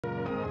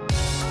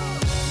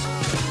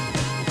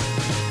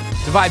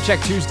It's a Vibe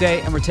Check Tuesday,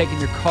 and we're taking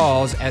your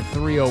calls at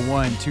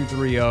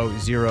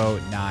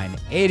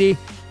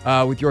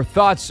 301-230-0980 with your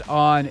thoughts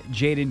on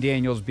Jayden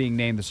Daniels being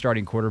named the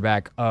starting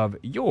quarterback of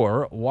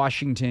your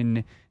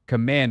Washington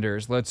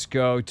Commanders. Let's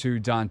go to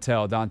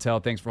Dontell.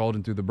 Dontell, thanks for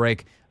holding through the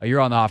break.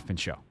 You're on the Hoffman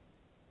Show.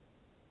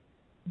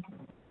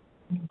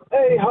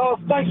 Hey,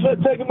 Hoff, thanks for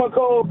taking my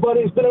call,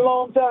 buddy. It's been a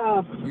long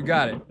time. You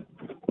got it.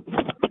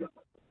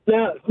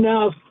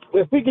 Now,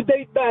 if we could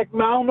date back, I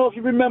don't know if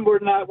you remember or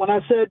not, when I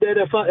said that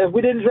if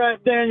we didn't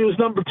draft Daniels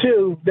number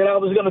 2, that I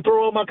was going to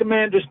throw all my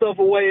Commander stuff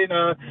away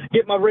and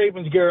get my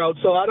Ravens gear out.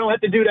 So I don't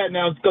have to do that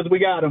now because we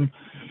got him.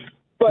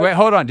 But, wait,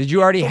 hold on. Did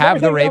you already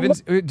have the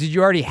Ravens? Did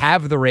you already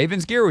have the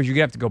Ravens gear, or would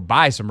you have to go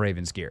buy some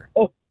Ravens gear?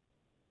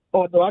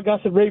 Oh, no, I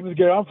got some Ravens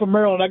gear. I'm from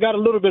Maryland. I got a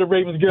little bit of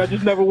Ravens gear. I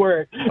just never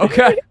wear it.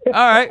 Okay. All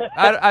right.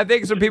 I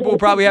think some people will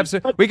probably have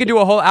some. We could do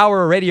a whole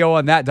hour of radio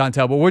on that,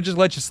 Dontell, but we'll just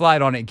let you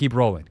slide on it and keep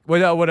rolling.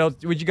 What else?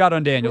 What you got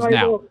on Daniels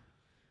now?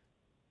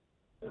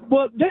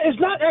 Well, it's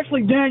not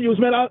actually Daniels,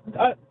 man.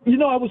 I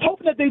was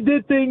hoping that they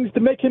did things to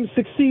make him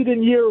succeed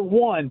in year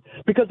 1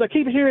 because I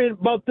keep hearing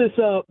about this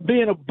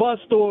being a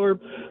bust or,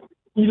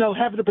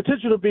 having the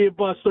potential to be a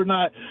bust or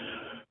not.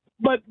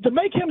 But to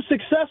make him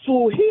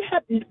successful, they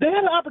had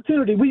an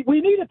opportunity.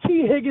 We need a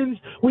T. Higgins.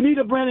 We need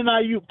a Brandon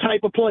Ayuk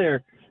type of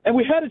player. And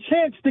we had a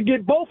chance to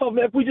get both of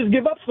them if we just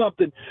give up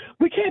something.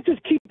 We can't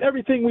just keep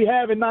everything we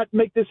have and not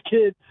make this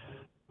kid,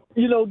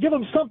 give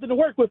him something to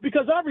work with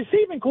because our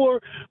receiving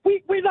core,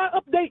 we're not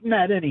updating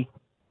that any.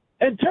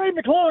 And Terry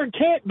McLaurin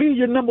can't be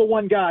your number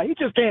 1 guy. He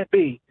just can't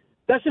be.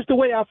 That's just the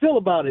way I feel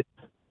about it.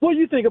 What do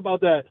you think about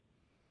that?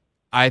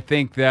 I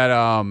think that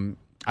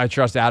I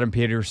trust Adam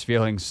Peters'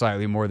 feelings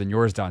slightly more than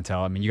yours, Dontell.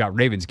 I mean, you got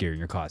Ravens gear in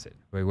your closet.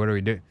 Wait, what are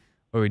we doing?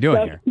 What are we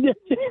doing here?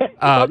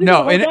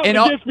 No,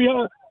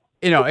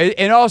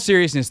 in all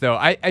seriousness, though,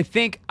 I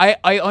think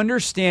I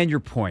understand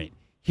your point.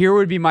 Here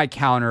would be my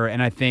counter,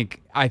 and I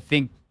think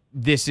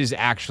this is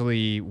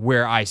actually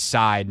where I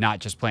side, not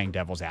just playing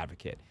devil's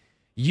advocate.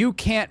 You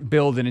can't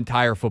build an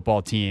entire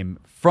football team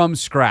from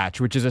scratch,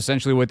 which is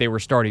essentially what they were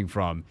starting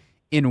from,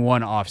 in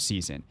one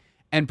offseason.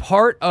 And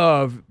part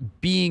of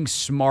being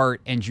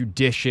smart and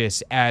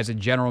judicious as a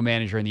general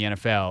manager in the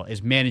NFL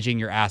is managing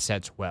your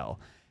assets well.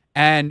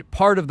 And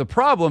part of the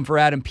problem for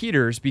Adam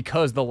Peters,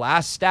 because the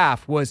last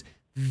staff was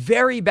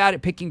very bad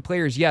at picking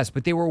players, yes,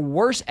 but they were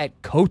worse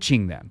at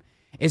coaching them,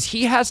 is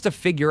he has to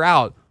figure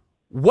out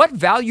what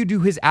value do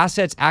his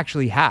assets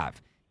actually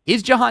have.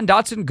 Is Jahan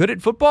Dotson good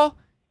at football?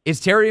 Is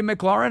Terry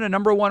McLaurin a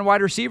number 1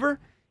 wide receiver?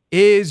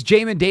 Is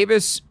Jamin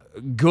Davis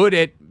good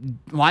at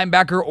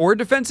linebacker or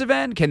defensive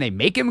end? Can they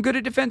make him good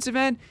at defensive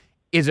end?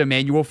 Is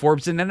Emmanuel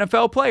Forbes an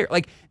NFL player?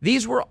 Like,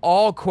 these were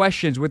all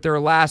questions with their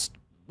last,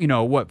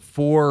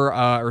 4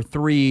 or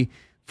 3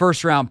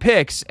 first-round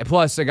picks,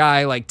 plus a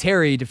guy like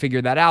Terry to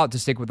figure that out, to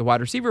stick with the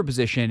wide receiver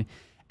position.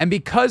 And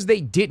because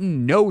they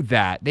didn't know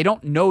that, they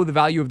don't know the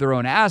value of their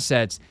own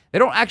assets, they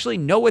don't actually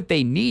know what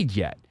they need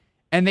yet.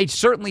 And they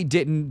certainly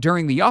didn't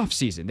during the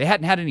offseason. They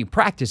hadn't had any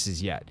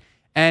practices yet.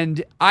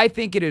 And I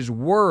think it is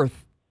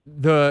worth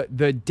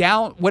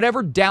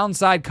whatever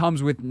downside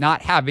comes with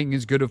not having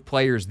as good of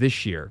players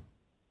this year.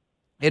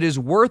 It is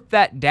worth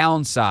that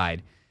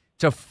downside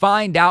to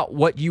find out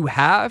what you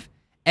have,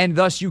 and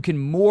thus you can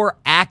more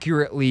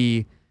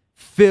accurately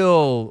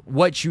fill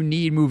what you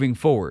need moving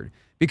forward.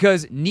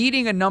 Because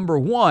needing a number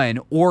 1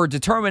 or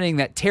determining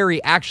that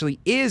Terry actually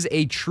is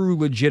a true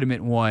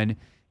legitimate 1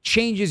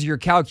 changes your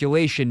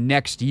calculation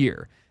next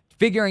year.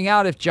 Figuring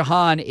out if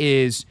Jahan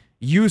is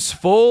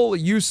useful,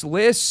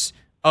 useless,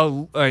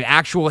 an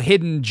actual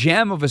hidden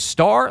gem of a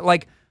star,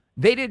 like,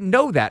 they didn't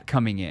know that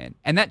coming in,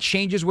 and that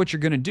changes what you're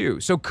going to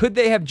do. So could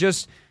they have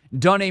just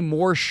done a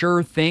more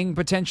sure thing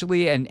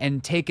potentially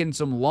and taken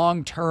some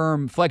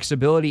long-term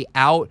flexibility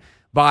out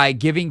by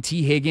giving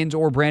T. Higgins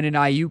or Brandon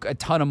Ayuk a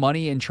ton of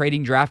money and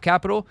trading draft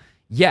capital?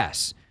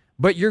 Yes.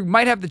 But you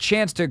might have the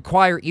chance to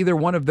acquire either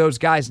one of those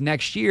guys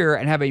next year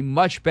and have a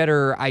much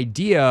better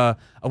idea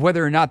of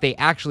whether or not they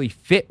actually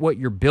fit what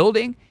you're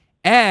building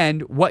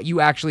and what you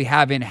actually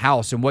have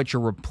in-house and what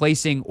you're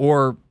replacing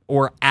or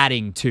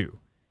adding to.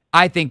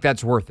 I think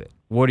that's worth it.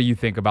 What do you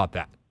think about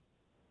that?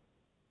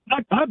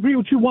 I agree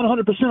with you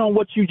 100% on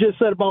what you just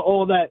said about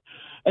all that.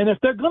 And if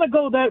they're going to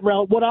go that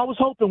route, what I was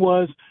hoping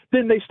was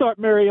then they start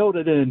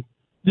Mariota then,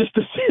 just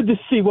to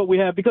see what we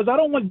have. Because I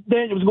don't want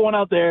Daniels going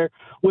out there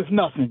with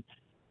nothing.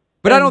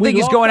 But I don't think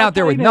he's going out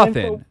there with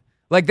nothing.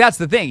 Like, that's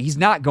the thing. He's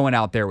not going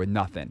out there with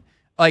nothing.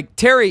 Like,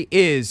 Terry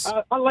is...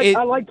 I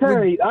like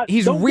Terry.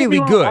 He's really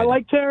good. I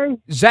like Terry.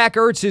 Zach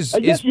Ertz is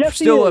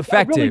still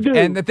effective. Really,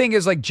 and the thing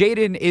is, like,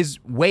 Jayden is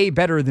way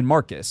better than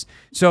Marcus.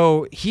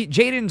 So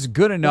Jayden's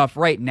good enough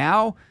right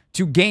now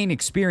to gain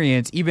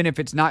experience, even if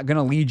it's not going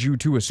to lead you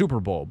to a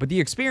Super Bowl. But the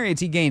experience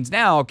he gains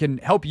now can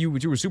help you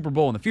to a Super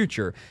Bowl in the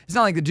future. It's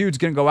not like the dude's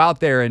going to go out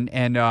there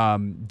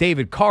and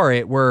David Carr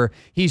it, where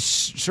he's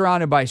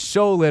surrounded by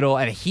so little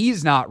and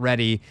he's not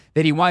ready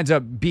that he winds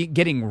up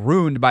getting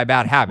ruined by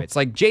bad habits.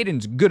 Like,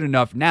 Jaden's good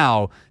enough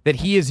now that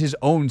he is his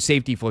own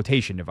safety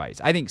flotation device.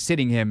 I think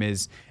sitting him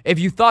is, if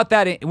you thought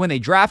that when they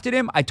drafted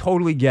him, I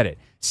totally get it.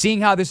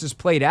 Seeing how this has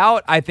played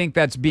out, I think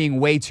that's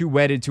being way too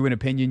wedded to an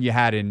opinion you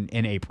had in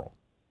April.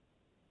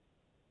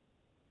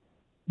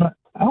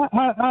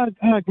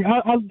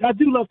 I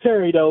do love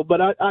Terry, though,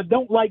 but I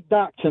don't like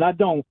Doxson. I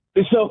don't.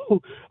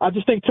 So I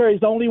just think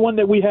Terry's the only one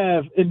that we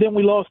have. And then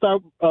we lost our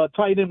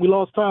tight end. We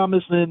lost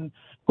Thomas and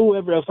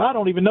whoever else. I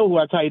don't even know who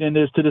our tight end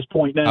is to this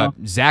point now.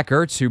 Zach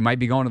Ertz, who might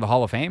be going to the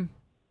Hall of Fame.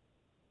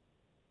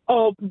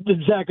 Oh,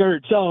 Zach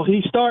Ertz. Oh,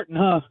 he's starting,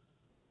 huh?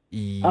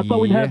 Yeah. I thought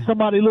we'd have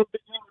somebody a little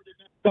bit younger than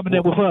that coming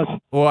in with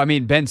us. Well, I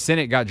mean, Ben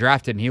Sinnott got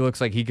drafted, and he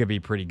looks like he could be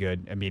pretty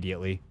good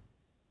immediately.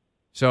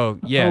 So,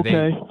 yeah.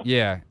 Okay.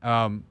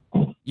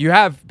 You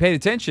have paid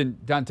attention,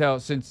 Dontell,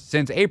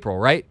 since April,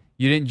 right?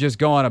 You didn't just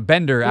go on a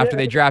bender after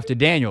they drafted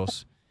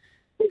Daniels,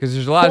 because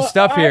there's a lot of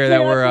stuff here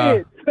that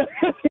were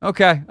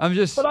okay. I'm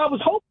just. But I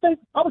was hoping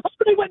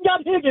they went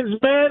and got Higgins,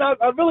 man.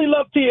 I really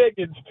love T.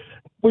 Higgins.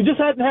 We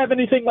just hadn't have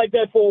anything like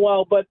that for a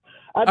while, but.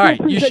 All right,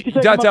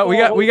 Dontell,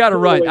 we got to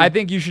run. I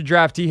think you should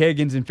draft T.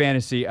 Higgins in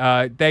fantasy.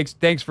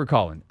 Thanks for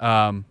calling.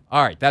 All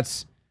right,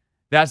 that's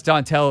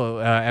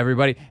Dontell,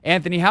 everybody.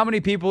 Anthony, how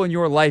many people in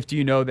your life do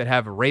you know that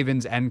have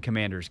Ravens and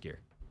Commanders gear?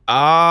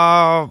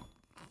 I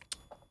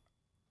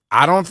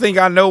don't think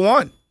I know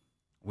one.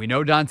 We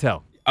know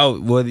Dontell. Oh,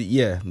 well,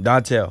 yeah,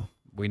 Dontell.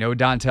 We know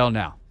Dontell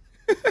now.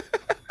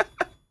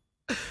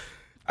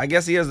 I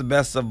guess he has the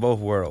best of both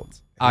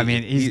worlds. I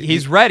mean,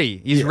 he's ready.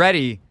 He's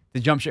ready to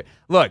jump ship.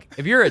 Look,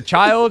 if you're a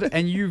child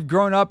and you've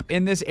grown up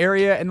in this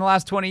area in the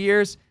last 20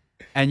 years,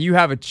 and you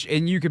have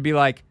and you could be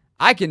like,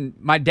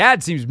 my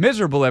dad seems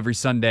miserable every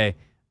Sunday,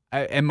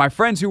 and my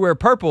friends who wear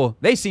purple,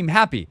 they seem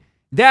happy.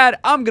 Dad,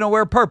 I'm going to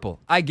wear purple.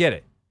 I get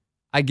it.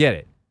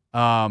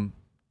 To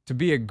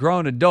be a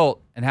grown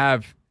adult and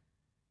have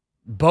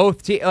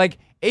both teams, like,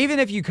 even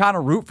if you kind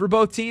of root for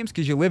both teams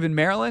because you live in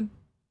Maryland,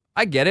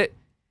 I get it.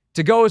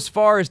 To go as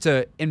far as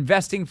to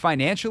investing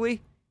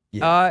financially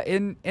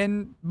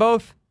in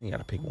both you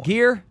gotta pick one.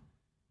 Gear,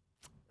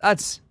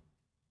 that's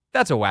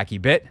a wacky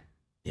bit.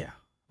 Yeah.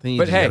 I think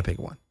you just gotta pick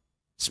one.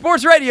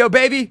 Sports Radio,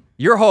 baby.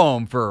 You're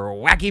home for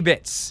wacky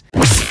bits.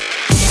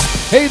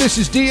 Hey, this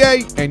is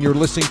DA, and you're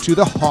listening to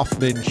The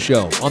Hoffman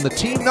Show on the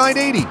Team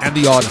 980 and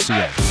the Odyssey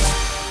app.